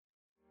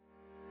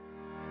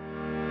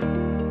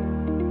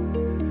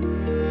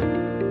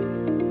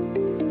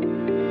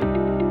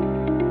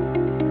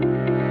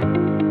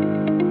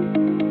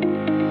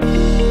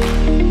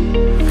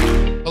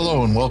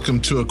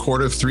welcome to A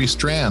Cord of Three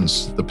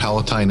Strands, the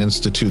Palatine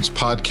Institute's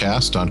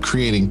podcast on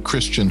creating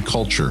Christian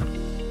culture.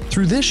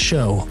 Through this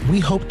show, we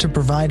hope to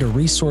provide a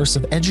resource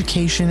of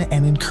education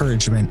and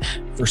encouragement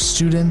for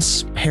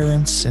students,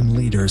 parents, and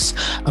leaders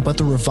about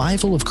the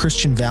revival of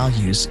Christian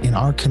values in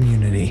our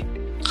community.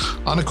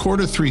 On A Cord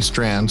of Three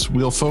Strands,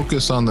 we'll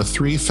focus on the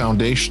three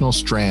foundational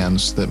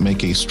strands that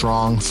make a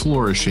strong,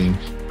 flourishing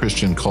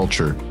Christian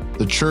culture: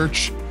 the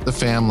church, the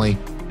family,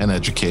 and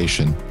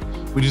education.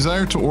 We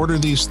desire to order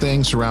these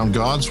things around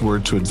God's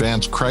word to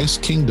advance Christ's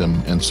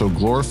kingdom and so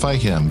glorify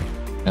Him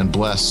and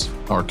bless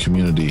our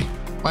community.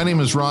 My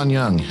name is Ron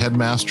Young,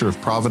 headmaster of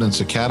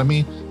Providence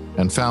Academy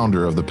and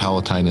founder of the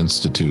Palatine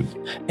Institute.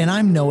 And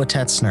I'm Noah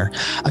Tetzner,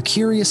 a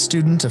curious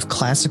student of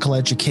classical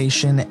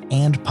education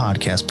and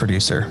podcast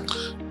producer.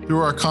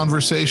 Through our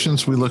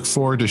conversations, we look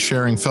forward to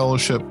sharing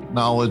fellowship,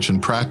 knowledge,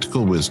 and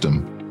practical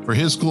wisdom for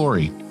His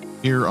glory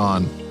here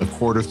on A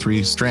Cord of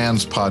Three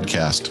Strands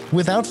podcast.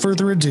 Without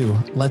further ado,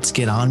 let's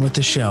get on with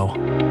the show.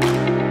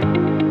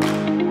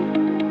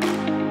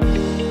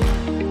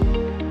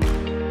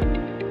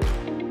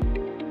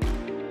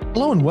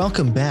 Hello and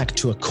welcome back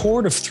to A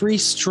Cord of Three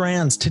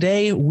Strands.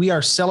 Today, we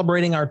are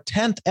celebrating our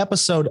 10th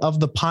episode of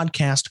the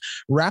podcast,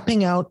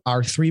 wrapping out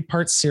our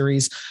three-part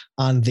series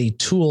on the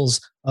tools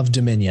of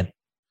dominion.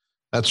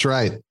 That's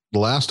right. The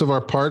last of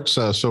our parts.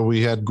 So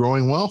we had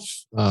growing wealth.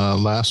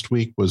 Last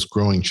week was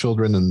growing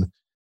children. And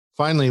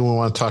finally, we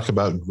want to talk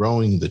about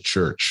growing the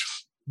church.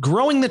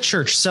 Growing the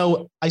church.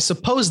 So I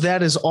suppose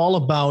that is all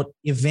about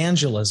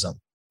evangelism.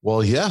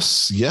 Well,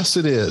 yes,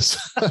 it is.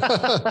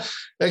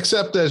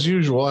 Except as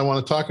usual, I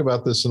want to talk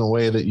about this in a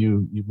way that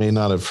you may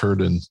not have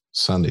heard in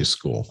Sunday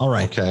school. All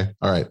right. Okay.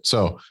 All right.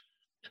 So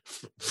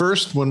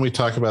first, when we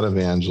talk about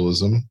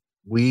evangelism,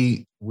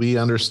 we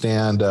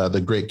understand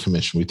the Great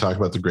Commission. We talk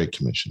about the Great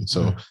Commission.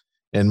 So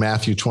in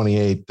Matthew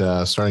 28,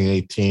 starting at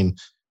 18,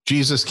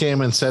 Jesus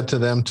came and said to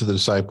them, to the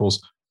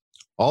disciples,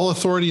 "All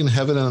authority in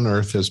heaven and on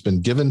earth has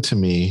been given to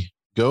me.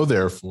 Go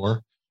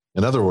therefore."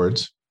 In other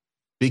words,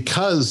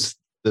 because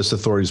this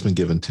authority has been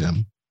given to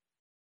him,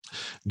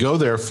 "Go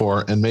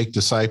therefore and make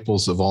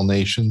disciples of all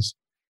nations,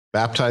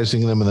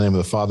 baptizing them in the name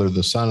of the Father,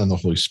 the Son, and the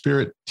Holy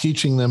Spirit,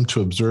 teaching them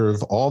to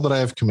observe all that I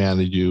have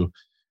commanded you.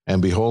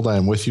 And behold, I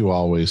am with you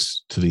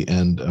always to the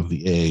end of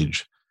the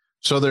age."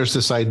 So there's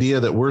this idea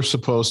that we're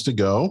supposed to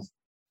go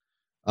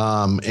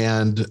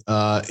and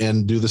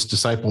do this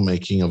disciple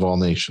making of all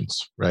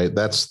nations, right?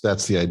 That's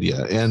the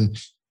idea.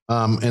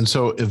 And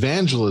so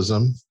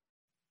evangelism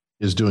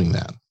is doing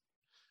that.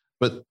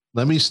 But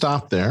let me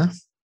stop there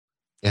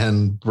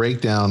and break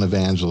down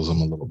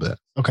evangelism a little bit.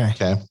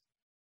 Okay.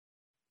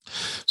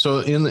 So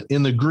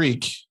in the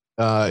Greek,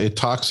 it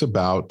talks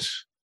about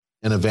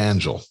an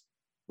evangel,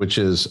 which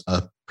is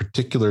a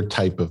particular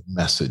type of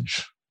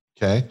message.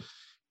 Okay.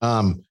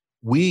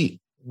 We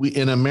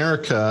in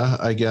America,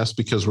 I guess,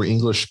 because we're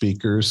English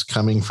speakers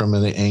coming from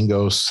an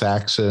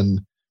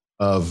Anglo-Saxon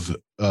of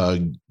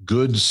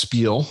good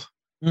spiel,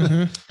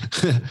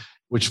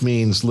 which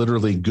means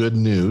literally good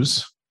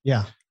news.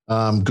 Yeah.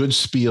 Good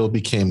spiel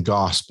became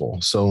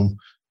gospel. So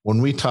when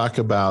we talk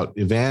about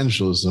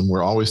evangelism,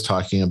 we're always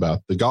talking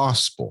about the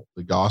gospel.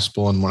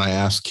 And when I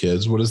ask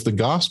kids, what is the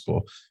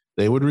gospel?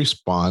 They would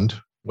respond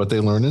what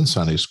they learned in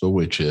Sunday school,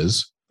 which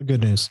is the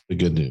good news. The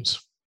good news.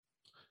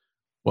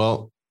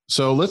 Well,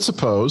 so let's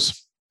suppose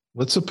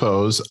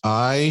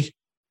I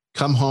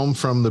come home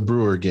from the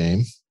Brewer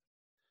game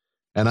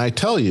and I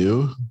tell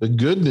you the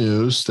good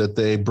news that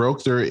they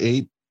broke their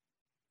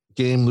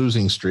 8-game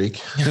losing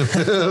streak,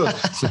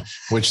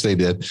 which they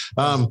did.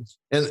 And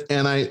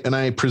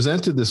I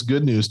presented this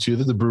good news to you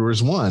that the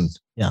Brewers won.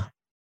 Yeah.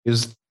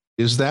 Is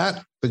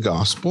that the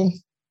gospel?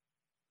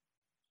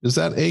 Is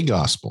that a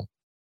gospel?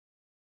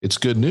 It's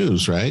good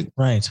news, right?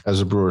 Right. As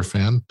a Brewer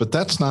fan, but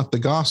that's not the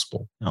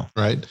gospel. No.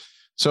 Right.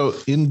 So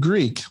in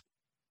Greek,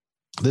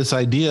 this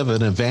idea of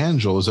an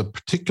evangel is a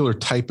particular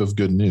type of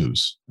good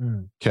news.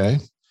 Okay.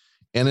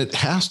 And it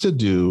has to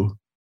do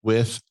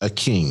with a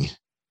king.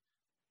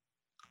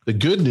 The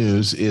good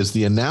news is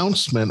the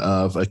announcement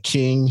of a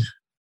king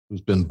who's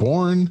been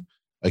born,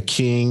 a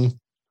king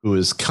who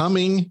is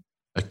coming,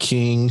 a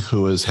king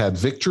who has had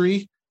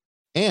victory,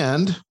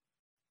 and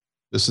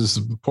this is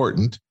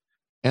important,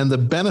 and the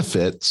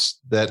benefits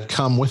that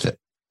come with it,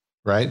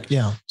 right?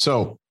 Yeah.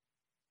 So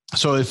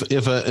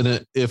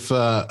if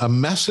a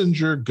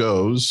messenger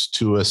goes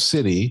to a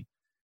city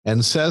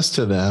and says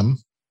to them,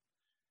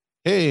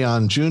 "Hey,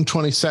 on June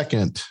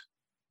 22nd,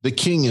 the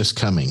king is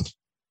coming,"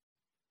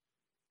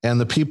 and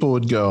the people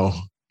would go,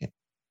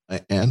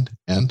 and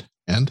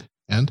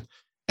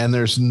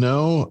there's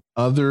no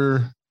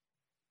other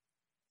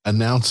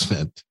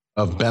announcement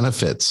of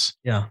benefits.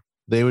 Yeah.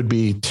 They would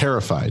be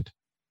terrified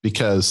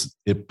because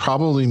it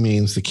probably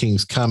means the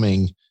king's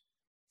coming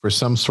for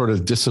some sort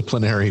of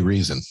disciplinary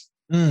reason.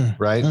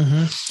 Right.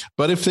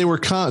 But if they were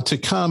to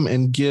come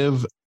and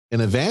give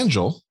an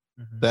evangel,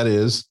 that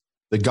is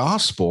the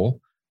gospel,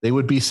 they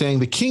would be saying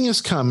the king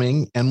is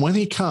coming. And when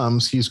he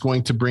comes, he's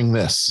going to bring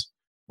this.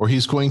 or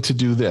he's going to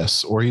do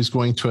this, or he's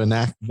going to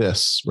enact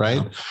this,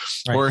 right?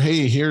 Right. Or,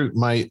 hey, here,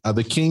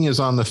 the king is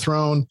on the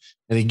throne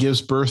and he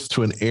gives birth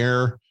to an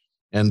heir,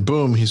 and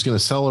boom, he's going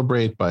to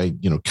celebrate by,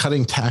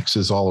 cutting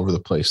taxes all over the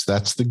place.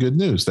 That's the good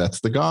news. That's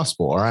the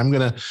gospel. Or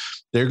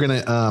they're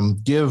going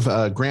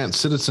to grant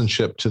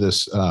citizenship to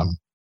this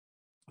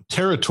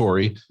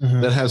territory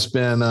that has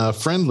been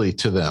friendly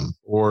to them,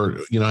 or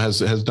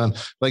has done,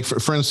 like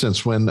for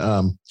instance, when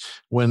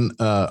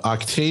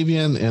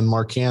Octavian and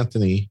Mark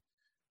Antony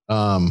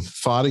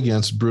fought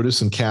against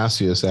Brutus and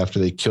Cassius after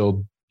they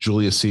killed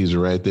Julius Caesar,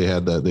 right? They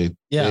had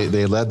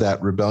they led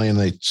that rebellion.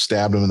 They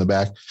stabbed him in the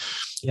back.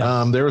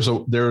 Yeah. There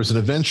was an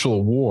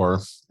eventual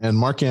war, and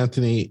Mark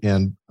Antony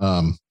and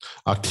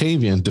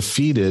Octavian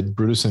defeated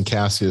Brutus and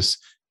Cassius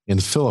in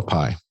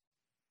Philippi.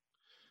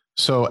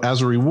 So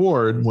as a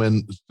reward,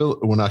 when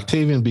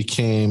Octavian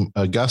became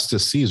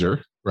Augustus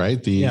Caesar,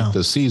 right?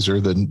 The Caesar,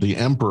 the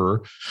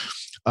emperor,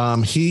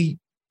 he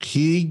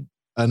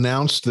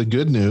announced the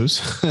good news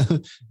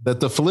that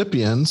the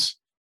Philippians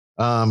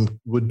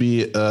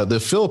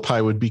the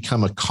Philippi would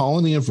become a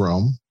colony of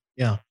Rome.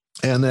 Yeah.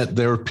 And that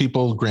there were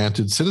people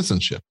granted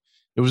citizenship.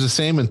 It was the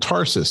same in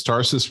Tarsus.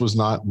 Tarsus was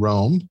not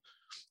Rome,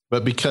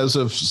 but because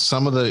of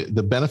some of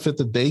the benefit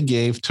that they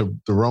gave to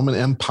the Roman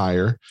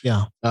Empire,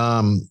 to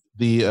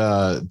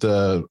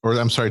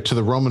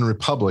the Roman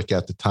Republic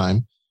at the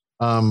time,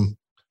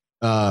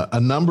 a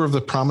number of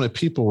the prominent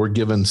people were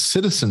given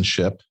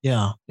citizenship,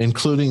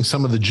 including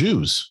some of the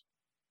Jews,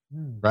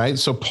 right?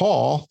 So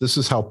this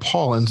is how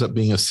Paul ends up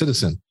being a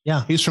citizen.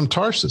 Yeah. He's from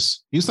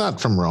Tarsus. He's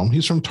not from Rome.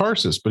 He's from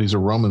Tarsus, but he's a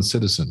Roman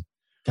citizen.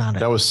 Got it.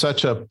 That was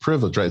such a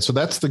privilege, right? So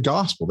that's the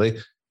gospel.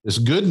 This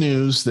good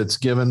news that's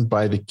given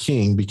by the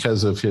king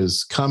because of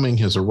his coming,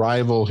 his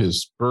arrival,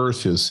 his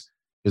birth, his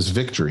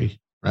victory,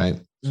 right?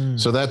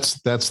 So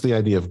that's the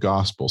idea of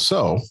gospel.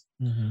 So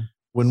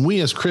when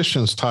we as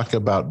Christians talk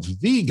about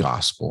the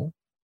gospel,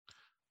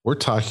 we're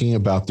talking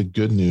about the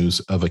good news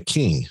of a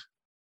king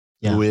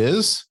who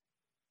is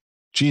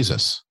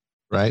Jesus,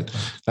 right?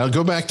 Now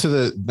go back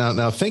to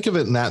now think of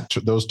it in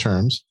those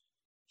terms.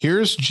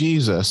 Here's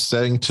Jesus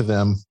saying to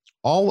them,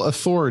 all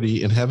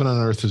authority in heaven and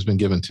earth has been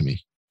given to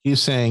me. He's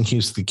saying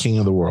he's the king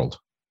of the world.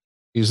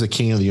 He's the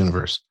king of the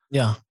universe.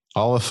 Yeah.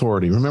 All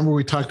authority. Remember,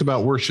 we talked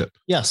about worship.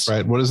 Yes.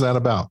 Right. What is that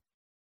about?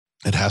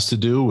 It has to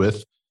do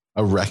with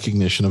a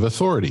recognition of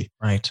authority.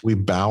 Right. We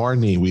bow our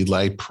knee. We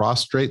lie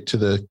prostrate to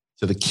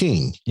the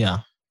king. Yeah.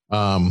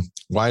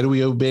 Why do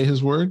we obey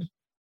his word?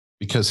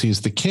 Because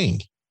he's the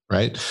king.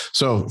 Right.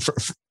 So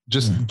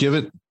just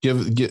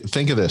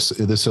think of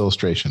this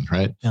illustration.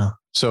 Right. Yeah.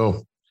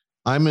 So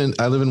I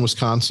live in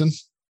Wisconsin.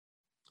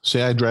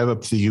 Say I drive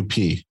up to the UP.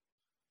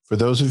 For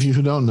those of you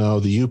who don't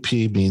know, the UP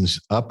means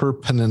Upper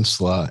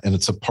Peninsula, and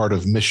it's a part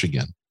of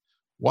Michigan.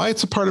 Why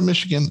it's a part of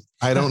Michigan,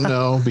 I don't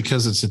know,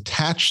 because it's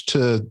attached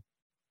to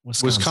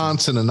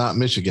Wisconsin and not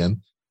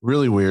Michigan.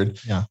 Really weird.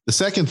 Yeah. The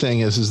second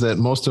thing is that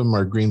most of them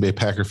are Green Bay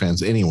Packer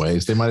fans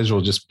anyways. They might as well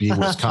just be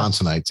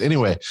Wisconsinites.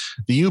 Anyway,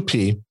 the UP,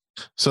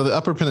 so the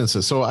Upper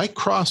Peninsula. So I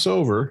cross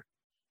over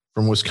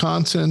from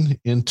Wisconsin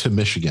into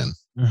Michigan.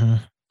 Mm-hmm.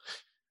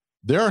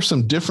 There are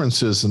some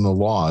differences in the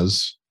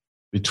laws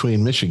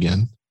between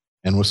Michigan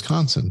and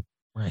Wisconsin.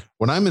 Right.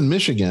 When I'm in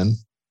Michigan,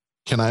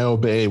 can I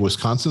obey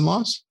Wisconsin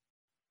laws?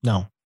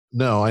 No,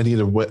 I need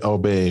to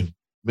obey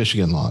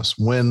Michigan laws.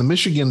 When the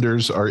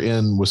Michiganders are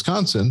in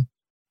Wisconsin,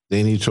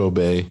 they need to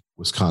obey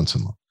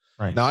Wisconsin law.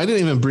 Right. Now, I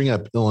didn't even bring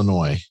up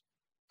Illinois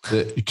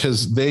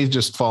because they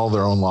just follow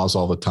their own laws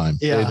all the time.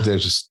 Yeah. They're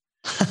just,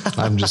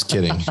 I'm just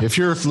kidding. If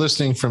you're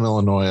listening from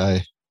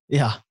Illinois,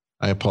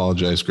 I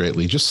apologize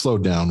greatly. Just slow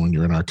down when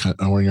you're in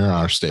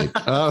our state.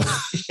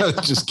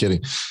 Just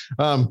kidding.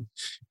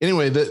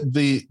 Anyway,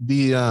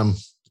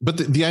 but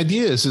the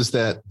idea is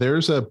that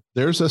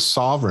there's a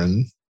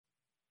sovereign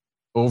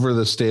over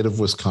the state of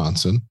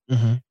Wisconsin,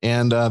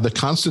 and the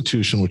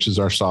Constitution, which is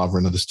our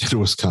sovereign of the state of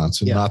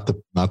Wisconsin,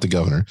 not the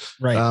governor.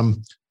 Right.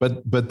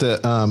 But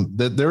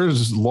that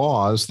there's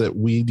laws that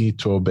we need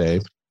to obey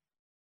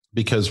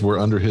because we're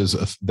under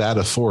that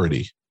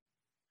authority.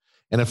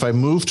 And if I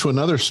move to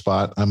another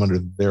spot, I'm under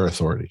their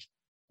authority.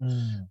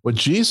 What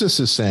Jesus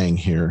is saying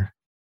here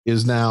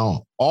is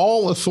now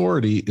all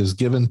authority is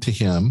given to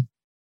him.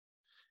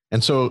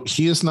 And so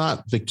he is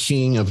not the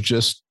king of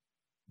just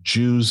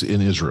Jews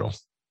in Israel.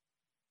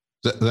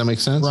 Does that make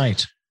sense?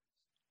 Right.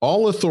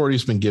 All authority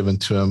has been given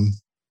to him,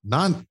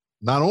 not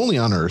only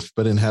on earth,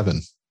 but in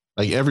heaven,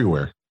 like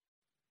everywhere.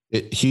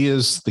 He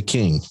is the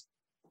king,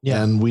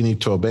 and we need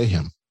to obey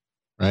him,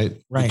 right?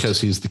 Because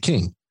he's the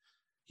king.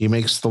 He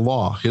makes the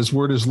law. His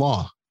word is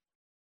law.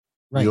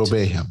 Right. We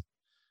obey him.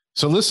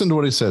 So listen to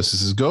what he says. He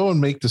says, go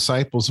and make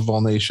disciples of all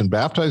nations,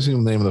 baptizing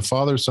in the name of the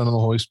Father, Son, and the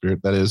Holy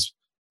Spirit. That is,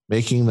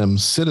 making them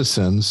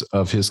citizens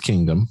of his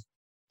kingdom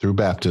through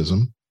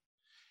baptism,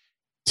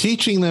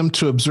 teaching them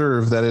to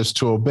observe, that is,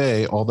 to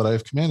obey all that I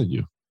have commanded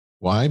you.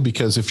 Why?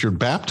 Because if you're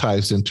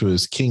baptized into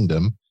his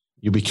kingdom,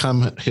 you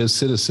become his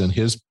citizen,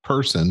 his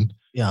person.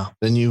 Yeah.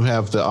 Then you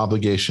have the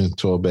obligation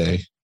to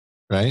obey.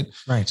 Right.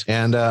 Right.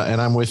 And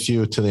I'm with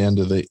you to the end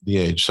of the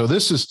age. So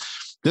this is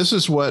This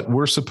is what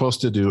we're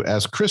supposed to do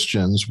as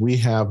Christians. We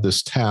have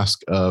this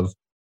task of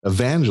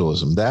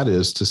evangelism. That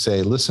is to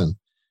say, listen,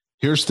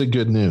 here's the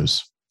good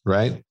news,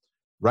 right?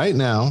 Right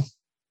now,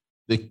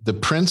 the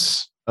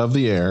prince of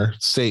the air,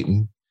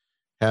 Satan,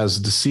 has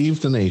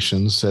deceived the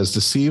nations, has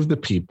deceived the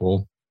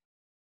people,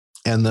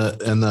 and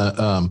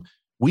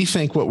we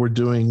think what we're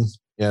doing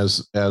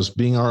as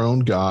being our own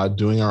God,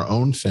 doing our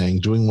own thing,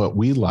 doing what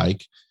we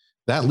like,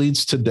 that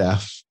leads to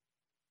death,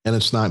 and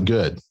it's not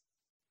good,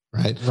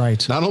 right?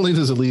 Right. Not only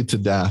does it lead to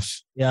death,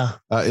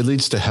 it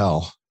leads to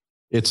hell.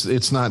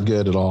 It's not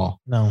good at all.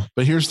 No.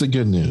 But here's the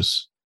good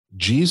news: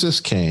 Jesus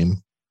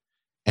came,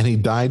 and he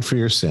died for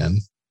your sin.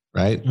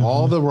 Right? Mm-hmm.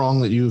 All the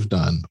wrong that you've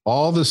done,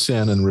 all the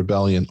sin and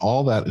rebellion,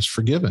 all that is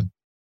forgiven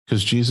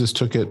because Jesus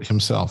took it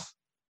himself.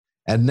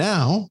 And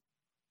now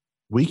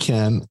we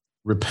can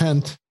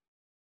repent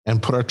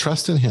and put our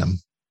trust in him,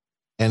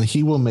 and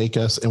he will make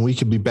us, and we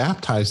can be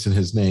baptized in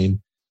his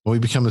name, and we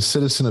become a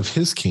citizen of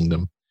his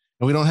kingdom.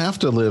 And we don't have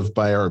to live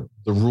by the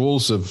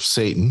rules of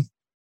Satan,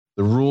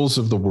 the rules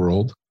of the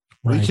world.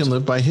 Right. We can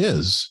live by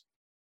his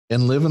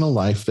and live in a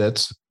life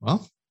that's,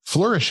 well,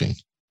 flourishing.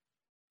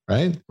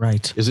 Right?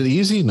 Right. Is it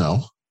easy?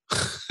 No.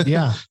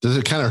 Yeah. Does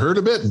it kind of hurt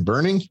a bit and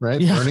burning, right?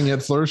 Yeah. Burning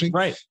yet flourishing.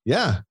 Right.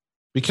 Yeah.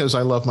 Because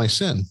I love my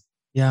sin.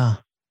 Yeah.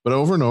 But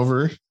over and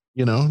over,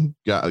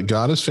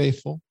 God is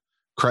faithful.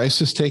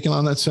 Christ has taken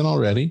on that sin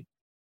already,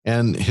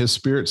 and his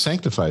spirit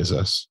sanctifies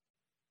us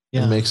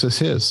and makes us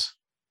his.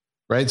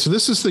 Right. So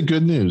this is the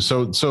good news.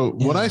 So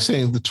what I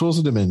say, the tools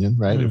of dominion,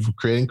 right? Mm-hmm. If we're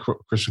creating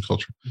Christian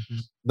culture,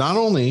 not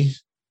only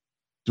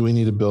do we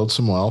need to build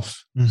some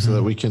wealth so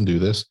that we can do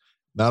this,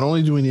 not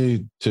only do we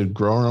need to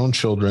grow our own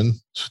children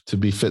to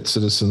be fit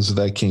citizens of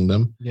that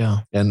kingdom,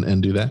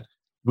 and do that,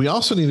 we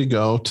also need to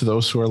go to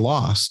those who are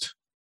lost,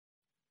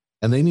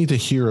 and they need to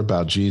hear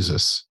about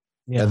Jesus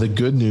and the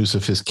good news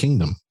of his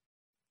kingdom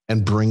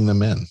and bring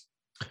them in.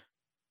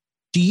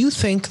 Do you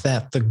think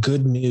that the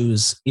good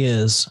news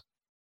is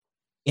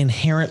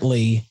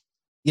inherently,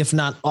 if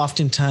not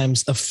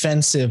oftentimes,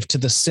 offensive to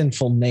the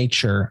sinful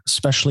nature,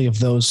 especially of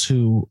those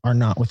who are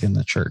not within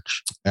the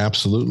church?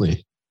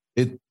 Absolutely.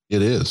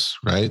 It is,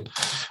 right?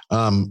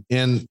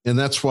 And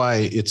that's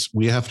why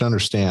we have to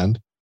understand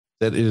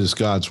that it is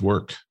God's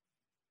work.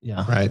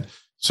 Yeah. Right.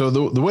 So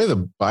the way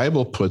the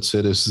Bible puts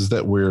it is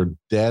that we're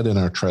dead in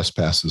our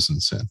trespasses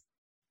and sin.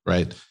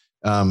 Right.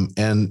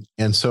 And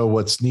so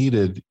what's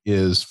needed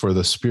is for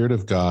the Spirit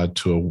of God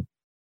to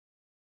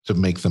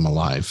make them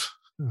alive.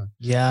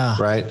 Yeah.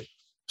 Right.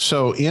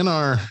 So in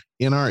our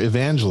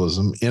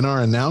evangelism, in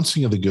our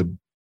announcing of the good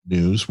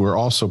news, we're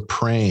also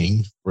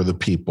praying for the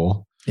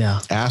people.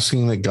 Yeah.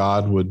 Asking that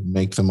God would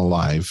make them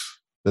alive,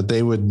 that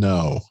they would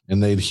know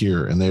and they'd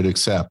hear and they'd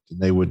accept and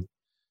they would,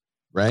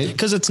 right?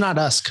 Because it's not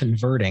us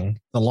converting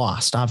the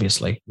lost,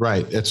 obviously.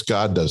 Right. It's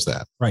God does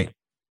that. Right.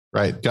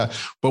 Right. God.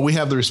 But we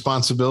have the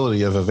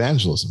responsibility of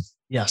evangelism.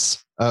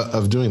 Yes.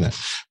 Of doing that.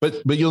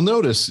 But you'll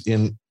notice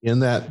in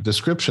that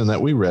description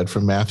that we read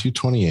from Matthew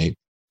 28,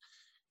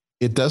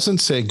 it doesn't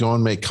say go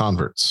and make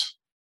converts.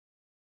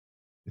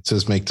 It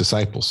says make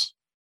disciples.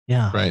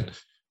 Yeah. Right.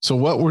 So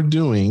what we're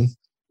doing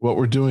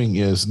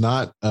is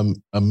not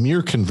a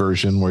mere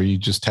conversion where you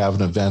just have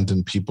an event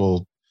and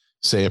people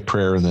say a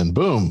prayer and then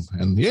boom,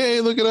 and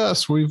yay, look at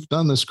us. We've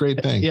done this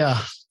great thing.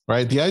 Yeah.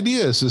 Right. The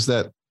idea is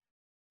that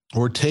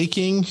we're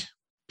taking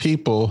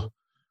people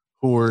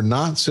who are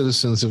not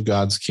citizens of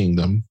God's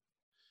kingdom,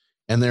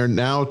 and they're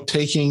now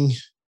taking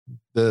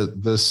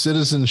the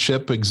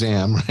citizenship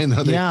exam.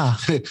 Right now,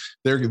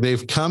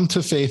 they've come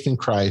to faith in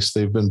Christ.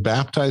 They've been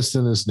baptized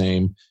in his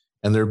name,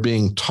 and they're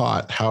being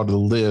taught how to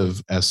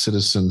live as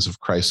citizens of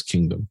Christ's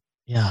kingdom.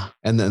 Yeah.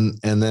 And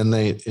then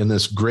they, in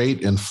this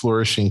great and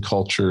flourishing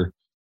culture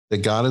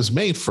that God has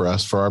made for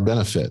us for our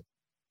benefit.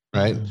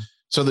 Right.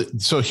 Mm-hmm.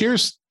 So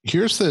here's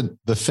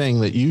the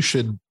thing that you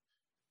should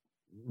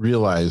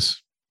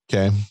realize.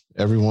 Okay.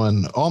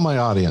 Everyone, all my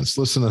audience,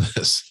 listen to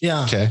this.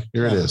 Yeah. Okay.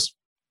 Here it is.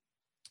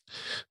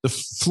 The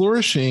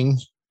flourishing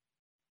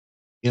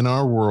in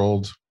our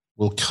world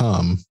will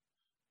come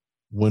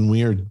when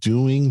we are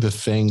doing the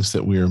things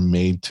that we are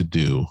made to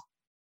do.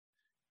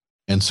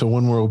 And so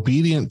when we're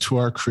obedient to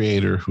our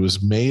Creator who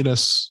has made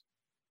us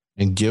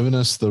and given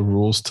us the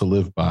rules to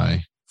live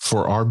by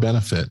for our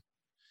benefit,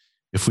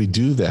 if we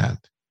do that,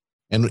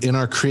 and in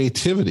our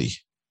creativity,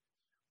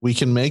 we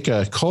can make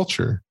a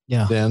culture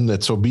then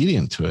that's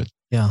obedient to it.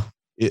 Yeah.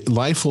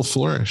 Life will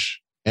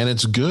flourish, and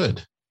it's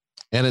good,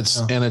 and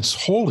it's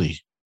holy,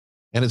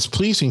 and it's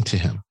pleasing to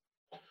him.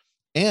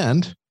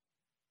 And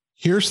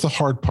here's the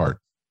hard part.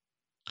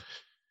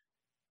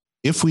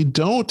 If we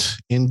don't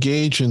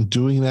engage in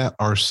doing that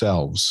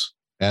ourselves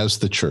as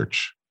the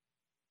church,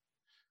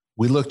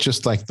 we look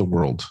just like the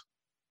world.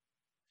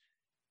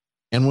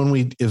 And when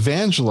we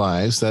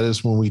evangelize, that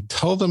is when we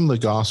tell them the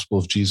gospel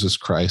of Jesus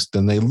Christ,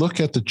 then they look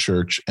at the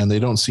church and they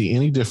don't see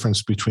any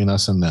difference between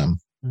us and them.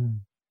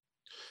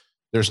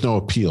 There's no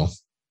appeal.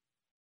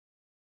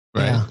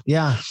 Right?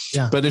 Yeah.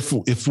 But if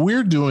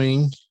we're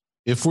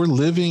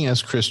living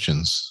as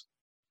Christians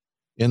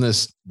in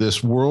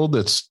this world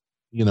that's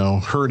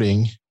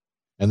hurting,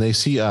 and they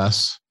see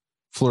us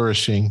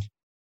flourishing.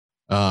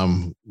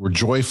 We're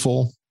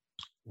joyful.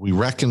 We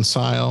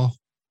reconcile.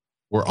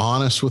 We're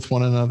honest with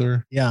one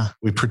another. Yeah.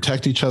 We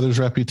protect each other's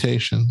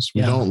reputations.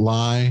 We don't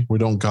lie. We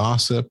don't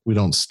gossip. We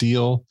don't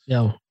steal.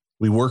 Yeah.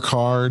 We work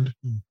hard.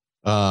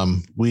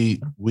 We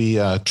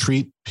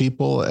treat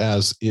people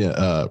as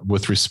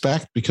with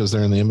respect because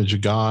they're in the image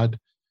of God.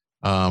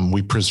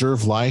 We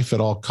preserve life at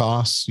all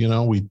costs. We you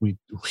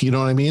know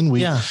what I mean?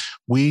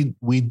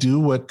 We do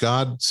what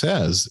God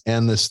says,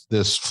 and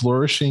this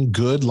flourishing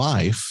good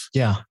life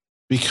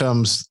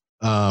becomes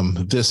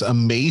this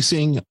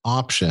amazing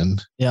option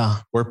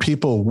where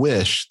people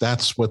wish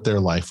that's what their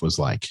life was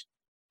like.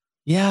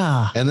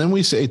 Yeah. And then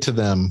we say to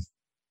them,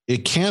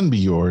 it can be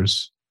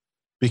yours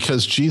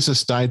because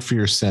Jesus died for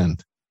your sin.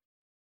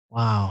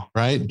 Wow.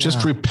 Right?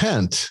 Just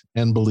repent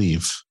and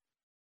believe.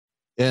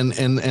 And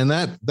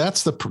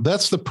that's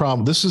the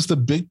problem. This is the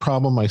big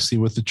problem I see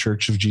with the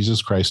Church of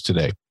Jesus Christ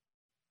today.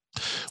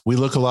 We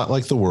look a lot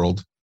like the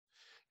world.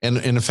 And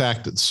in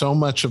fact, so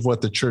much of what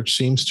the church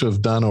seems to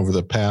have done over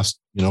the past,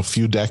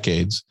 few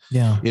decades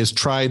is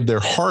tried their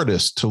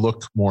hardest to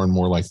look more and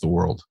more like the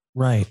world.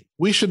 Right.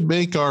 We should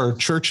make our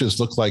churches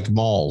look like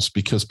malls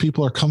because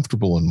people are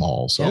comfortable in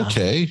malls. Yeah.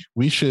 Okay.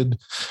 We should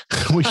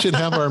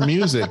have our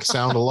music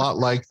sound a lot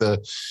like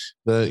the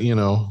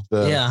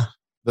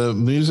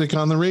music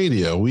on the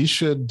radio. We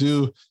should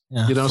do,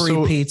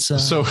 free pizza.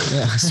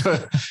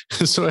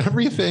 So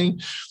everything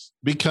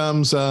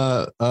becomes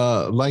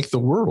like the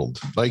world,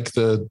 like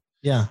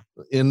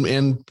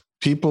and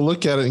people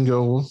look at it and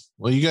go,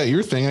 well, you got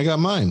your thing, I got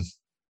mine.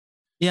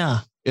 Yeah.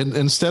 And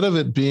instead of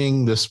it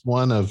being this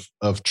one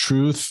of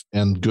truth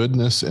and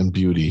goodness and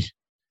beauty.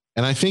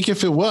 And I think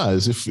if it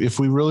was, if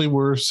we really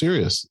were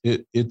serious,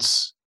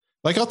 it's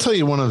like, I'll tell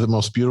you one of the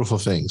most beautiful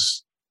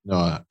things.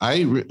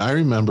 I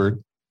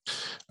remembered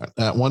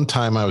at one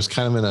time I was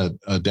kind of in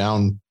a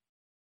down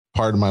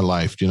part of my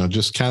life,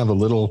 just kind of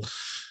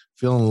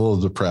feeling a little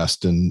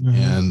depressed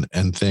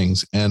and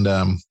things.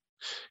 And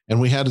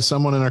we had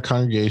someone in our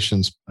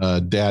congregation's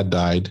dad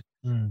died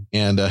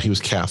and he was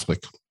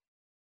Catholic.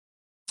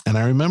 And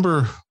I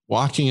remember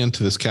walking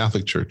into this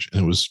Catholic church,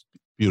 and it was a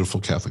beautiful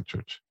Catholic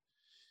church.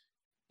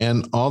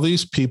 And all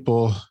these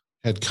people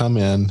had come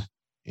in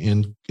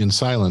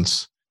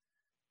silence,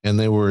 and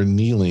they were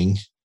kneeling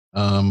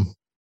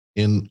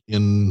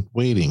in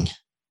waiting,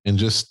 I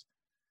just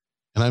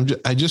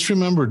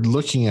remembered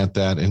looking at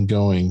that and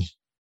going,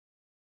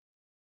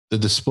 the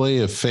display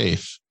of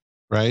faith,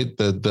 right?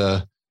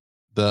 The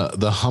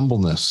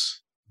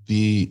humbleness,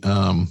 the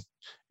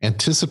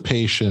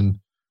anticipation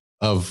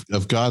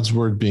of God's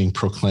word being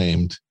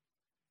proclaimed,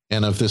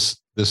 and of this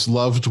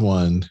loved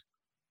one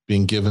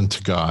being given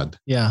to God.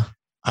 Yeah.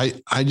 I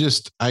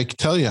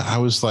tell you, I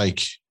was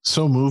like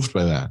so moved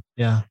by that.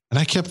 Yeah. And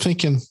I kept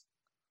thinking,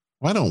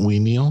 why don't we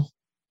kneel?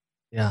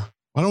 Yeah.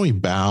 Why don't we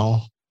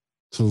bow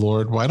to the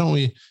Lord? Why don't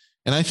we?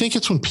 And I think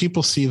it's when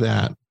people see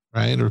that,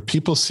 right? Or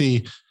people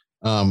see,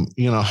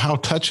 how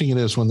touching it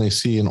is when they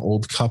see an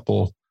old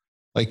couple,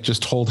 like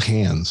just hold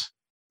hands.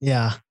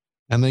 Yeah.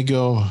 And they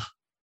go,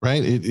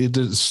 right. It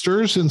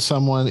stirs in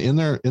someone in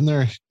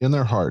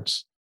their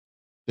hearts.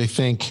 They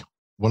think,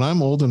 when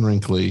I'm old and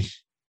wrinkly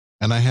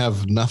and I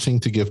have nothing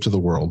to give to the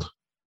world,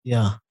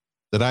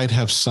 that I'd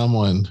have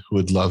someone who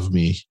would love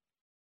me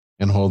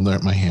and hold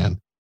my hand,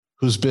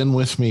 who's been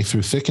with me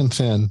through thick and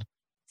thin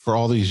for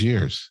all these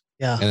years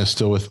and is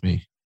still with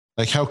me.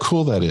 Like how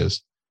cool that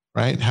is,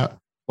 right? How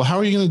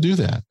are you going to do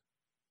that?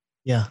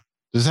 Yeah.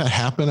 Does that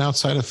happen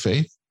outside of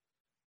faith?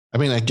 I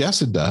mean, I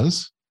guess it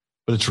does,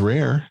 but it's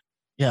rare.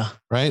 Yeah.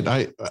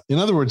 Right. In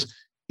other words,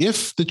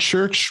 if the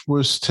church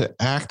was to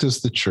act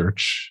as the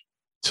church,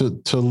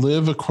 to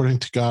live according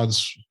to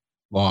God's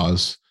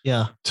laws,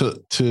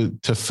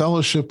 to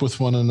fellowship with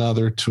one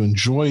another, to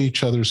enjoy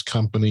each other's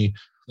company,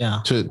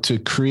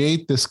 to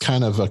create this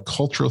kind of a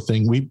cultural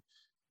thing,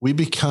 we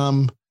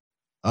become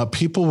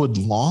people would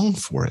long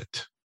for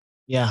it.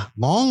 Yeah.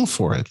 Long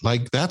for it.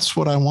 Like, that's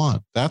what I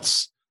want.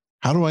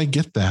 How do I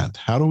get that?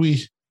 How do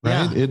we,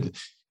 right? Yeah.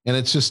 And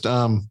it's just,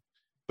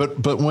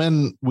 but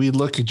when we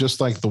look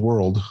just like the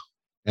world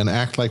and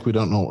act like we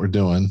don't know what we're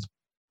doing,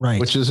 right,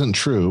 which isn't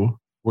true,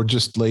 we're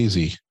just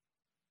lazy,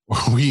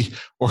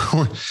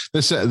 or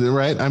this,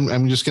 right? I'm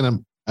going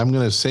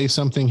to say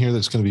something here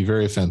that's going to be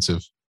very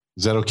offensive.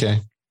 Is that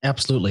okay?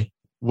 Absolutely.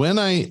 When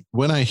I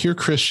hear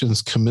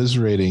Christians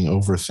commiserating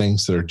over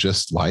things that are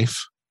just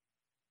life,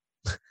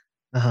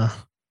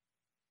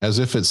 as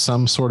if it's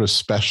some sort of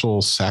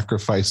special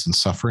sacrifice and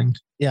suffering.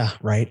 Yeah.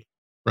 Right.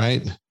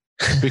 Right.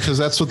 Because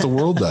that's what the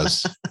world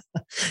does.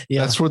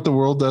 That's what the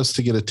world does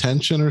to get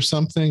attention or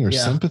something or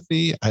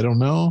sympathy. I don't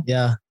know.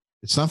 Yeah.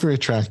 It's not very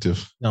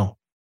attractive. No,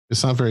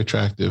 it's not very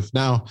attractive.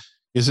 Now,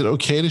 is it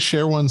okay to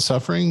share one's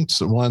suffering,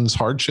 one's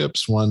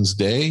hardships, one's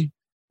day?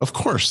 Of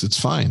course, it's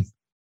fine.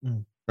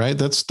 Right.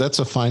 That's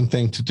a fine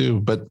thing to do.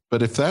 But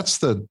if that's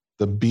the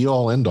be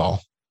all end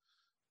all.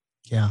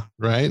 Yeah.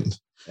 Right.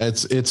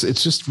 It's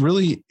just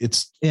really,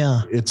 it's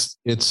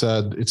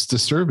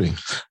disturbing.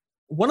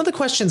 One of the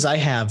questions I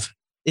have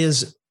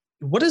is,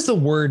 what does the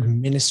word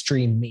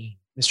ministry mean,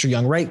 Mr.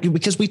 Young, right?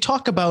 Because we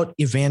talk about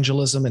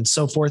evangelism and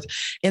so forth.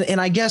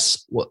 And I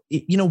guess,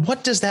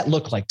 what does that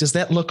look like? Does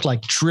that look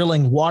like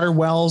drilling water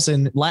wells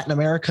in Latin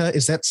America?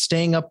 Is that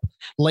staying up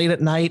late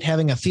at night,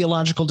 having a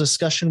theological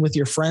discussion with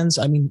your friends?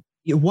 I mean,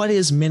 what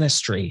is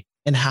ministry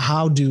and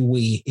how do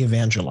we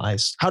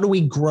evangelize? How do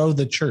we grow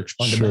the church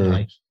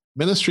fundamentally? Sure.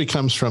 Ministry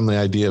comes from the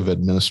idea of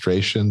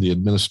administration, the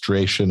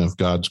administration of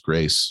God's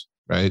grace,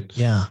 right?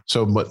 Yeah.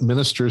 So what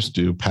ministers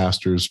do,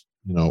 pastors,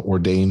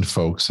 ordained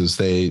folks, is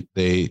they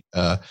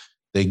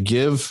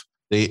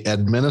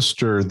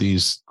administer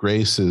these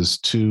graces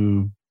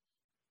to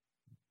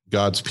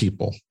God's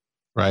people,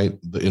 right?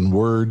 In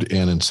word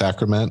and in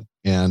sacrament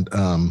and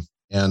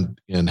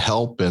in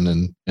help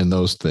and in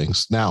those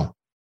things. Now,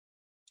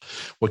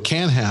 what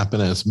can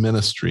happen as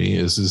ministry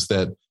is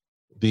that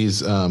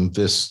these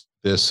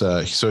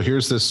so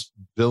here's this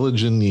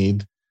village in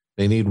need.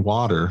 They need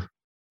water.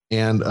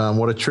 And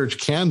what a church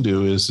can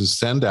do is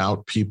send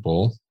out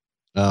people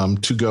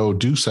to go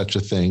do such a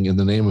thing in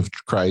the name of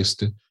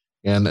Christ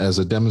and as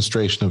a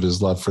demonstration of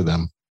his love for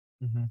them.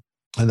 Mm-hmm.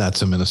 And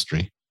that's a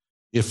ministry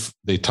if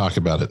they talk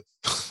about it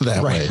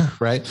that way,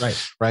 right?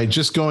 Right.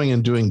 Just going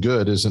and doing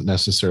good isn't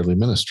necessarily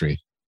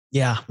ministry.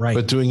 Yeah, right.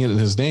 But doing it in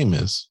his name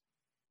is,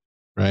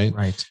 right?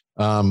 Right.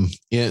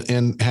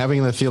 And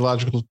having a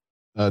theological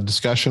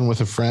discussion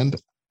with a friend,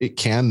 it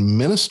can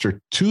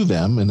minister to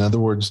them. In other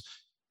words,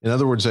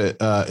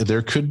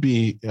 there could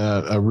be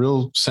a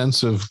real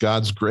sense of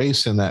God's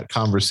grace in that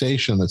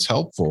conversation that's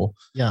helpful.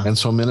 Yeah. And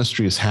so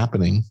ministry is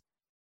happening,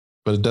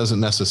 but it doesn't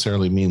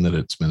necessarily mean that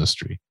it's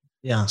ministry.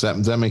 Yeah.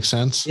 Does that make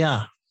sense?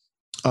 Yeah.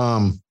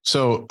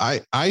 So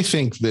I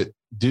think that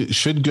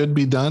should good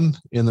be done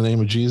in the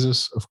name of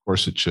Jesus? Of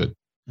course it should.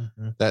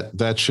 Mm-hmm.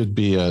 That should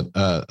be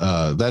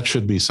that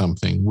should be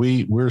something.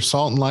 We're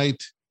salt and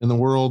light in the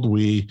world.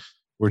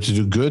 We're to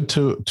do good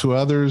to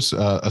others,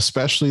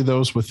 especially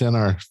those within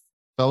our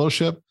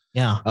fellowship.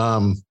 Yeah.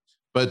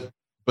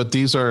 But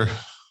these are,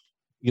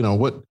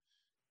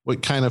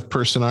 what kind of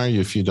person are you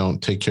if you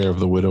don't take care of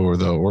the widow or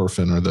the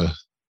orphan or the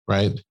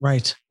right?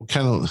 Right. What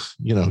kind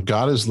of,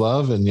 God is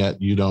love and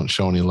yet you don't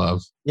show any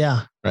love.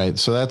 Yeah. Right.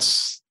 So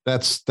that's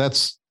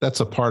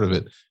a part of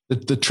it.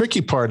 The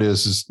tricky part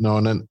is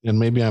and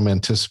maybe I'm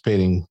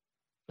anticipating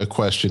a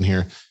question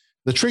here.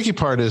 The tricky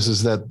part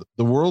is that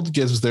the world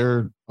gives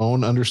their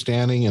own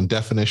understanding and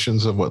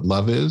definitions of what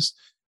love is.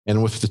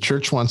 And if the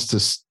church wants to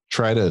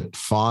try to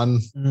fawn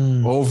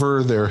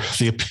over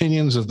the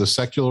opinions of the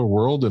secular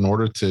world in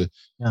order to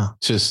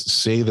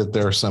say that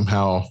they're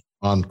somehow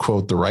on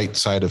quote the right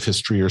side of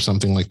history or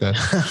something like that,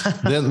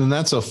 then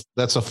that's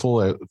a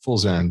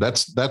fool's errand.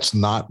 That's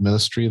not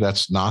ministry.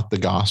 That's not the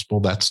gospel.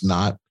 That's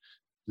not.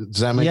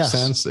 Does that make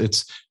sense?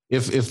 It's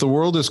if the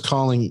world is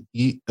calling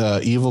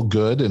evil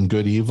good and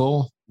good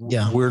evil,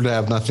 we're to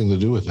have nothing to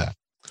do with that.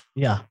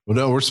 Yeah. Well,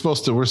 no, we're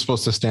supposed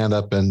to stand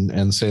up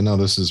and say, no,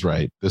 this is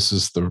right. This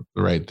is the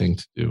right thing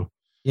to do.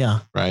 Yeah.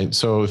 Right.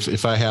 So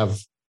if I have,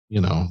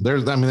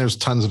 there's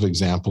tons of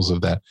examples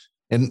of that.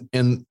 And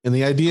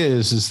the idea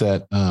is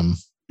that,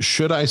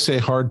 should I say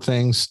hard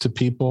things to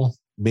people?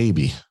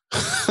 Maybe.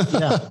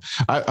 Yeah.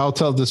 I'll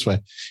tell it this way.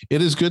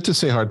 It is good to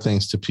say hard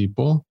things to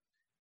people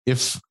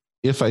if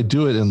I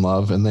do it in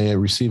love and they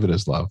receive it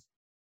as love.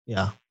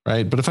 Yeah.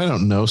 Right. But if I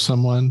don't know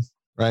someone,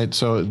 right.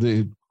 So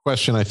the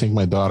question I think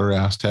my daughter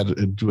asked had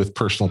to do with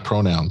personal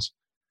pronouns.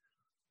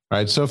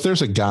 Right. So if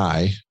there's a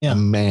guy, a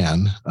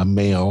man, a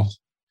male,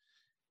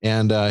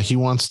 and he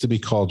wants to be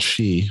called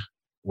she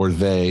or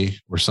they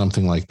or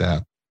something like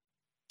that,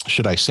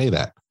 should I say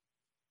that?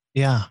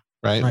 Yeah.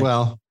 Right.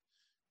 Well,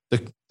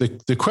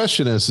 the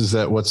question is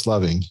that what's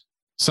loving?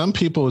 Some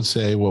people would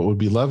say what would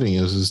be loving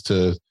is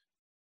to,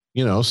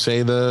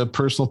 say the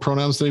personal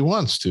pronouns that he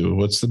wants to.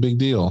 What's the big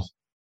deal?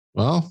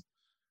 Well,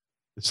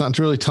 it's not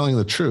really telling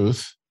the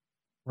truth.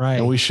 Right.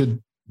 And we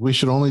should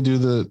only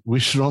do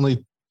what's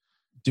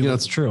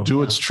true. Do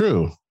what's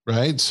true.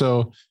 Right.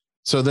 So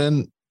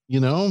then,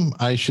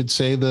 I should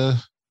say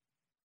the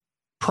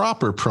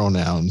proper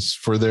pronouns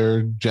for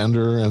their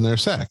gender and their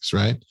sex.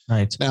 Right.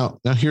 Right. Now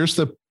here's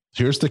the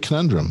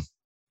conundrum.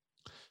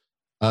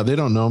 They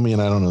don't know me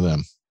and I don't know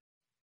them.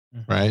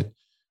 Mm-hmm. Right.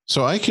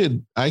 So I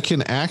can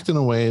act in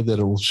a way that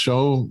it will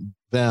show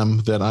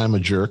them that I'm a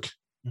jerk.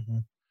 Mm-hmm.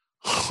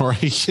 Or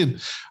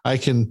I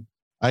can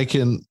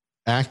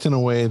act in a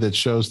way that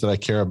shows that I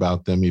care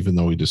about them, even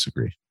though we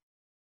disagree.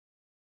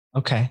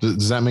 Okay.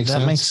 Does that make sense?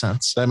 That makes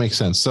sense. That makes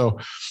sense. So,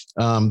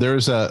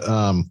 there's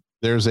a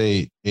Young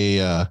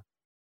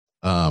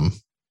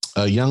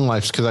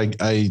Life, because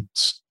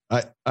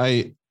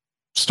I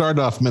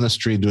started off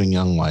ministry doing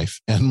Young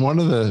Life. And one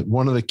of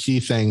the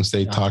key things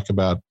they talk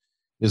about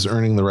is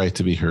earning the right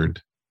to be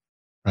heard.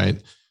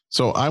 Right.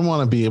 So I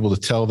want to be able to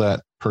tell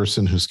that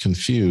person who's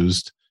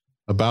confused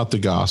about the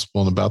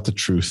gospel and about the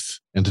truth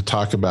and to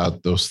talk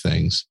about those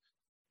things.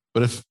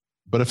 But if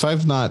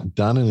I've not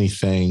done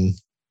anything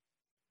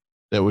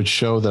that would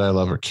show that I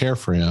love or care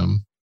for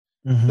him,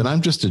 mm-hmm. then I'm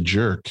just a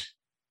jerk.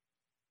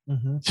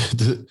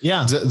 Mm-hmm.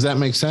 Yeah. Does that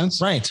make sense?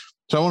 Right.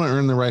 So I want to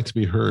earn the right to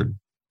be heard.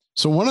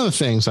 So one of the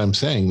things I'm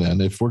saying then,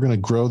 if we're going to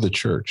grow the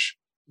church,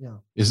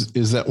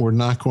 is that we're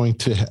not going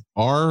to,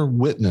 our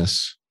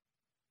witness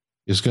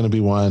is going to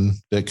be one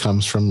that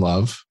comes from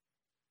love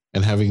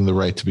and having the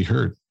right to be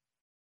heard.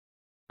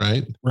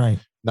 Right. Right.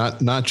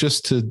 Not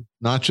just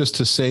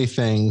to say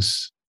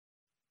things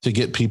to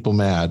get people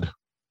mad.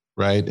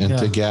 Right. And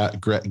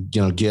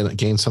to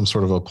gain some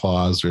sort of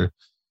applause or,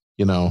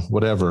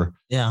 whatever.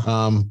 Yeah.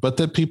 But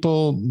that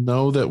people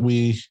know that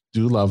we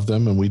do love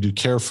them and we do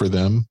care for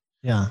them.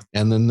 Yeah.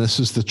 And then this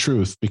is the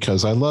truth,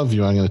 because I love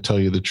you. I'm going to tell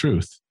you the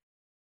truth.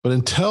 But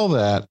until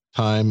that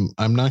time,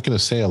 I'm not going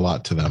to say a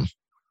lot to them.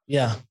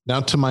 Yeah. Now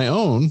to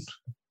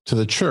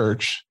the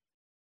church,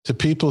 to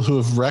people who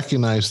have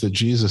recognized that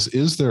Jesus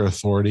is their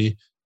authority,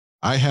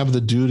 I have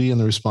the duty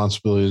and the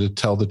responsibility to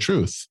tell the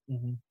truth,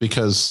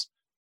 because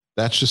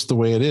that's just the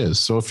way it is.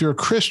 So if you're a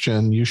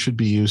Christian, you should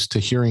be used to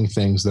hearing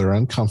things that are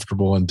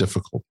uncomfortable and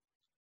difficult.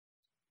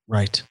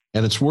 Right.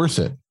 And it's worth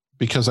it,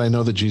 because I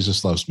know that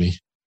Jesus loves me.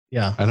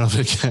 Yeah. I know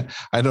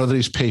that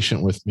he's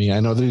patient with me. I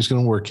know that he's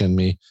going to work in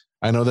me.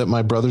 I know that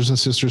my brothers and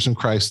sisters in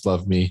Christ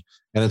love me,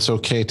 and it's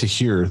okay to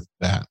hear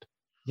that.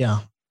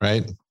 Yeah.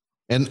 Right.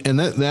 And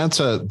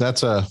that's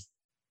a,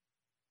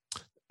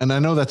 and I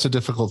know that's a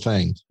difficult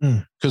thing,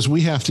 because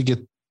we have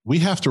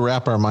to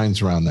wrap our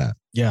minds around that.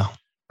 Yeah.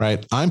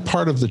 Right. I'm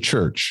part of the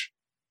church.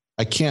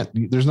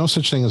 There's no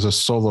such thing as a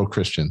solo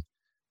Christian,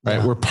 right?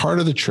 Yeah. We're part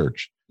of the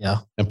church. Yeah.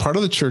 And part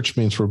of the church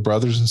means we're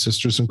brothers and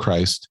sisters in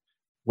Christ,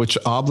 which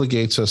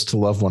obligates us to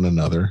love one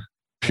another,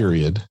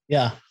 period.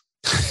 Yeah.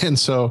 And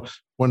so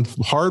when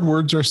hard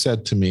words are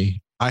said to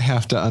me, I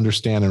have to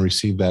understand and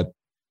receive that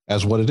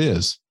as what it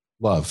is,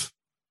 love.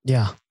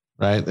 Yeah.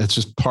 Right. It's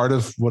just part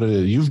of what it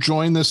is. You've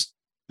joined this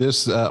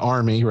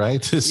army,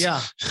 right?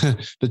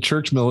 The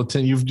church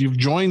militant. You've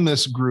joined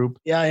this group.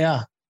 Yeah.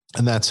 Yeah.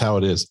 And that's how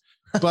it is.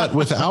 But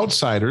with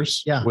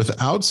outsiders,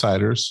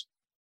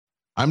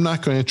 I'm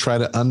not going to try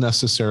to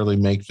unnecessarily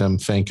make them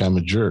think I'm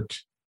a jerk.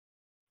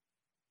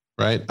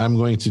 Right. I'm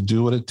going to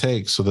do what it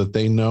takes so that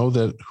they know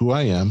that who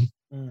I am.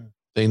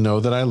 They know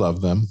that I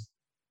love them.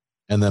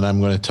 And then I'm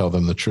going to tell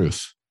them the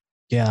truth.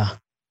 Yeah.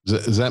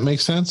 Does that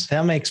make sense?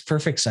 That makes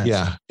perfect sense.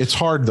 Yeah. It's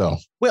hard though.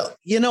 Well,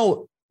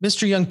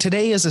 Mr. Young,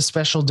 today is a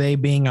special day,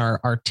 being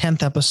our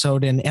 10th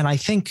episode. And I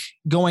think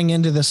going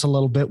into this a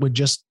little bit would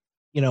just,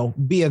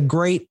 be a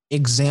great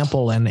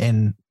example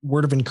and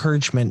word of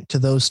encouragement to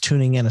those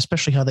tuning in,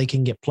 especially how they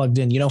can get plugged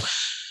in.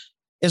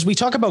 As we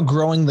talk about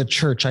growing the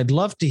church, I'd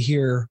love to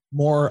hear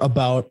more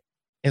about,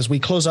 as we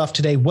close off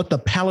today, what the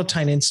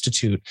Palatine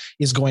Institute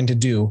is going to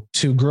do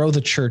to grow the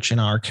church in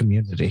our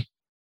community.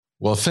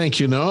 Well,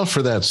 thank you, Noah,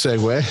 for that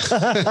segue.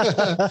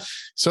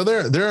 So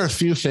there are a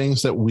few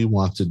things that we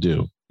want to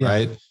do,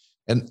 right?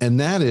 And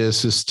that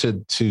is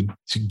to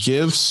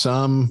give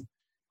some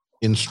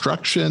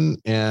instruction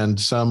and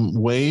some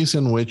ways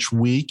in which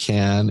we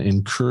can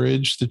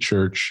encourage the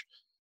church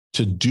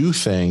to do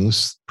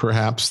things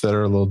perhaps that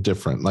are a little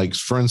different. Like,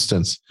 for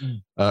instance,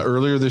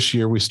 earlier this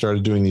year, we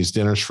started doing these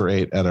dinners for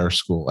 8 at our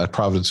school at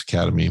Providence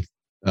Academy.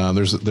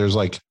 There's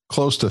like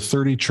close to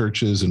 30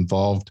 churches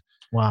involved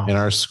in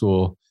our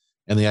school.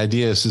 And the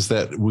idea is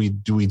that we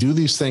do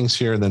these things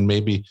here, and then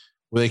maybe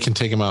they can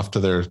take them off to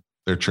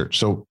their church.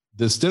 So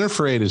this dinner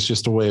for 8 is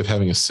just a way of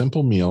having a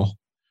simple meal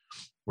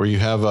where you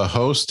have a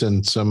host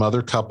and some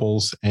other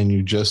couples, and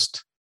you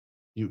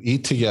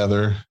eat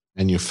together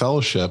and you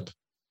fellowship,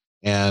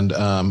 and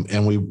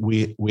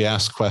we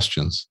ask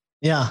questions.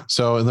 Yeah.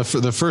 So in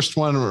the first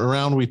one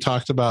around, we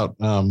talked about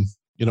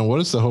what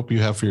is the hope you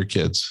have for your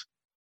kids,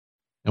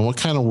 and what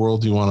kind of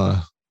world do you want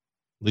to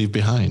leave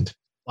behind?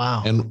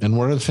 Wow. And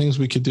what are the things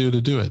we could do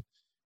to do it?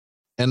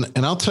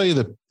 And I'll tell you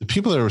that the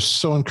people that were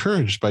so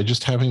encouraged by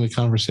just having the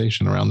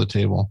conversation around the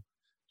table,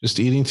 just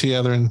eating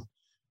together and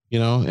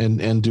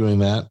doing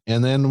that.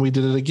 And then we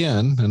did it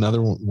again,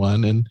 another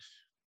one. And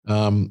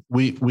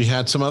we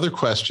had some other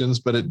questions,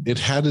 but it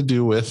had to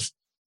do with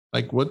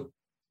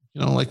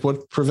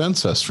what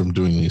prevents us from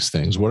doing these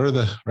things? What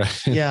are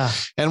right? Yeah.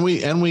 And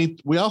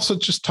we also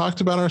just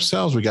talked about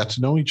ourselves. We got to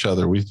know each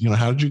other.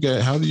 How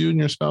did you and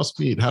your spouse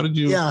meet? How did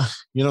you,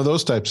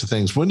 those types of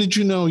things. When did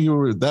you know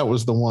that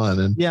was the one?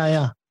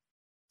 And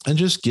and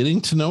just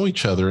getting to know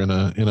each other in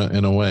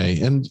a way.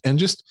 And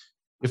just,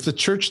 if the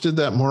church did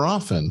that more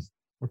often,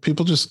 where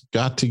people just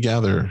got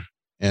together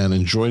and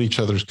enjoyed each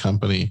other's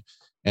company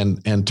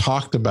and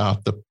talked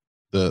about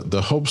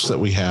the hopes that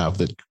we have,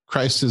 that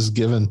Christ has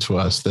given to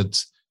us,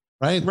 that's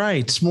right.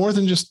 It's more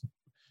than just,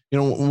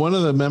 one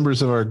of the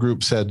members of our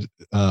group said,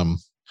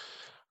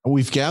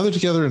 we've gathered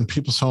together in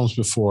people's homes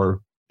before,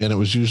 and it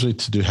was usually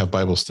to have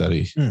Bible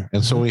study.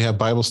 And so we have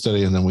Bible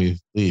study and then we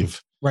leave.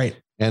 Right.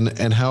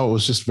 And how it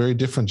was just very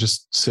different,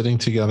 just sitting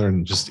together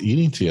and just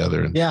eating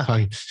together and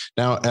talking.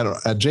 Now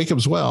at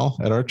Jacob's Well,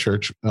 at our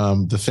church,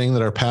 the thing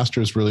that our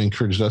pastor has really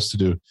encouraged us to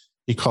do,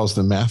 he calls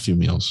them Matthew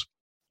meals.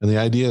 And the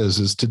idea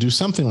is to do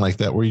something like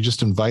that, where you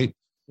just invite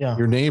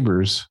your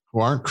neighbors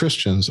who aren't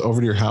Christians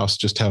over to your house,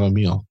 just have a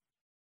meal,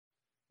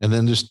 and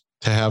then just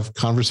to have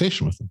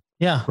conversation with them.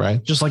 Yeah.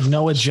 Right. Just like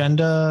no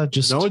agenda.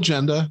 No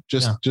agenda.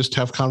 Just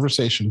have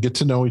conversation, get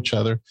to know each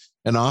other.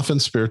 And often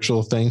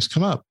spiritual things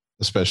come up,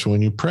 especially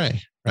when you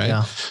pray. Right.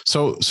 Yeah.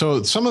 So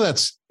some of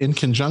that's in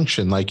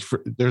conjunction. Like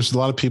there's a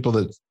lot of people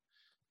that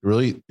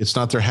really, it's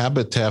not their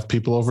habit to have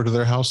people over to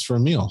their house for a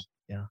meal.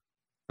 Yeah.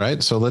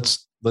 Right. So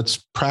let's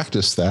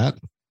practice that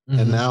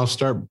and now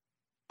start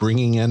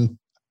bringing in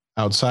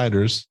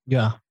outsiders.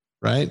 Yeah.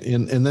 Right.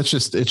 And that's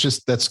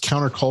that's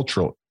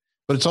countercultural,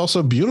 but it's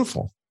also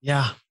beautiful.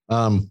 Yeah.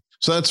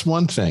 So that's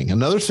one thing.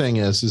 Another thing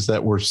is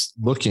that we're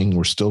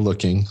still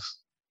looking,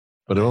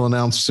 but it'll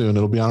announce soon.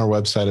 It'll be on our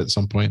website at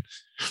some point,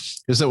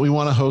 is that we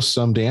want to host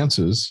some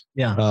dances.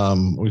 Yeah.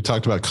 We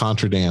talked about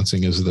contra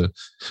dancing is the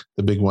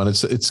big one.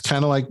 It's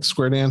kind of like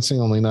square dancing,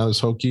 only not as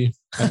hokey,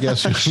 I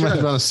guess you Sure.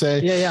 might want to say.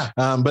 Yeah.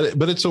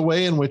 But it's a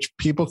way in which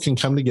people can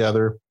come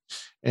together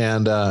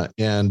and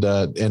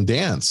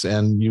dance,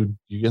 and you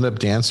end up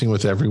dancing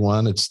with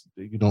everyone.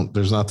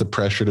 There's not the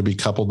pressure to be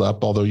coupled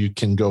up, although you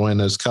can go in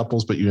as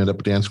couples, but you end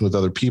up dancing with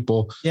other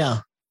people.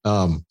 Yeah.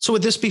 So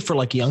would this be for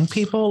like young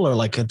people or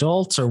like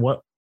adults or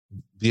what?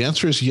 The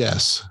answer is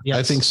yes.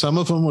 I think some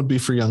of them would be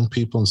for young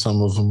people and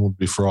some of them would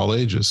be for all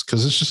ages,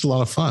 because it's just a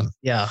lot of fun.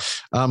 Yeah.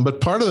 But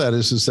part of that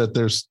is that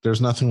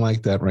there's nothing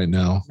like that right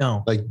now.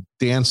 No. Like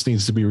dance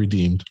needs to be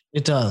redeemed.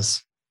 It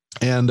does.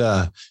 And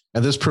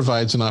this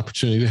provides an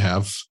opportunity to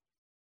have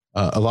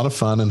a lot of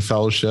fun and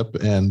fellowship.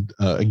 And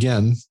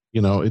again,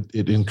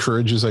 it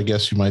encourages, I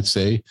guess you might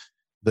say,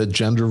 the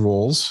gender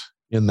roles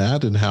in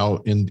that and how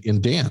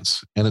in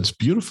dance. And it's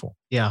beautiful.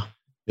 Yeah.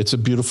 It's a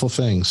beautiful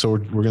thing. So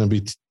we're going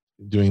to be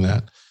doing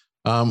that.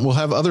 We'll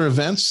have other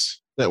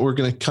events that we're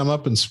going to come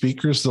up, and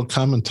speakers, they'll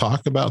come and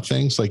talk about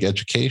things like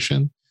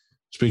education.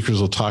 Speakers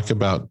will talk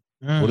about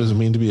what does it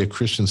mean to be a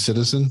Christian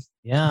citizen?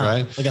 Yeah.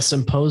 Right. Like a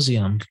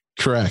symposium.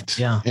 Correct.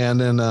 Yeah. And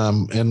then,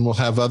 and we'll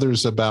have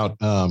others about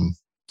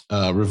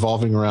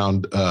revolving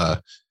around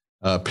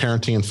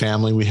parenting and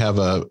family. We have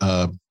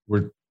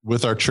we're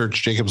with our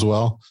church, Jacob's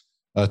Well,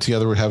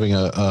 together. We're having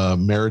a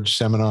marriage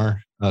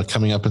seminar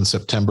coming up in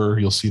September.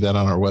 You'll see that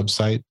on our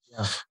website.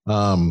 Yeah.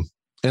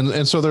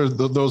 And so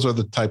those are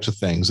the types of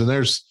things, and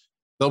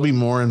there'll be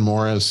more and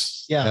more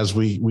as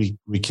we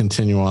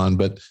continue on.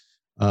 But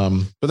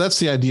that's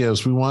the idea,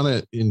 is we want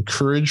to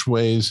encourage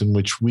ways in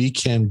which we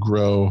can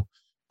grow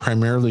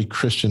primarily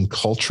Christian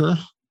culture,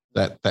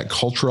 that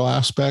cultural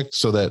aspect,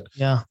 so that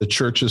the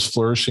church is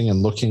flourishing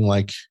and looking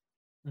like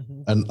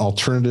an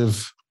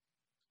alternative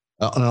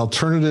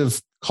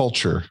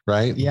culture,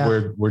 right? Yeah.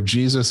 Where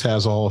Jesus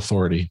has all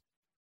authority.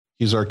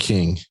 He's our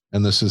king.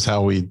 And this is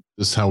how we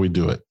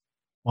do it.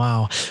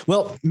 Wow.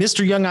 Well,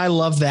 Mr. Young, I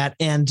love that.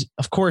 And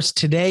of course,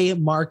 today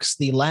marks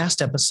the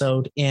last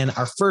episode in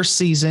our first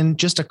season.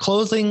 Just a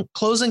closing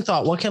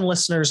thought. What can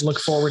listeners look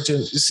forward to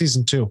in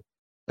season 2?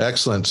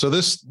 Excellent. So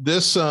this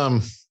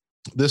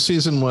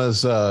season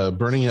was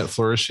Burning Yet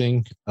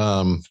Flourishing.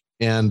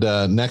 And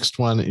next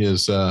one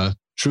is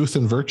Truth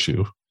and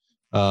Virtue,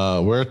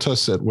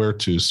 Veritas et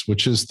Virtus,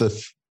 which is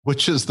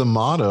the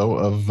motto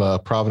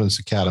of Providence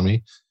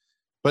Academy.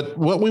 But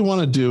what we want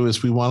to do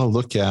is we want to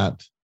look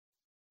at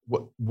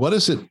what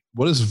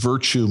does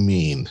virtue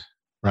mean,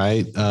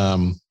 right?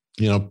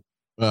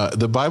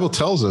 The Bible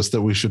tells us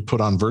that we should put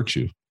on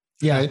virtue.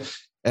 Yeah. Right?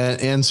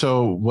 And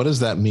so what does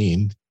that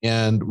mean?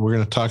 And we're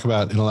going to talk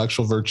about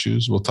intellectual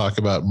virtues. We'll talk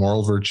about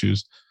moral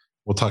virtues.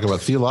 We'll talk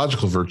about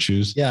theological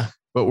virtues. Yeah.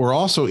 But we're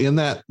also in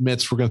that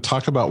midst, we're going to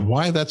talk about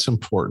why that's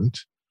important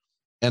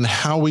and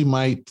how we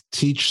might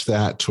teach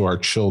that to our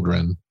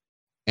children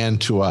and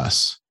to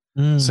us.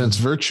 Since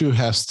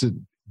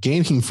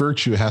gaining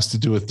virtue has to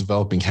do with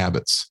developing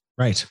habits.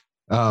 Right.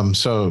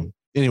 So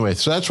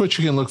that's what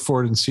you can look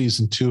forward in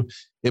season 2.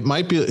 It's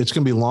going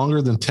to be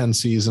longer than 10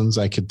 seasons.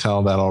 I could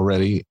tell that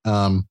already.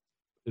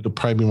 It'll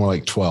probably be more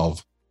like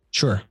 12.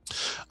 Sure.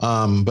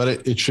 But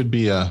it should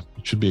be a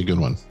good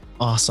one.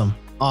 Awesome.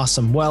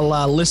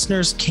 Well,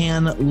 listeners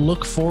can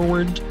look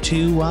forward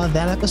to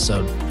that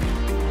episode.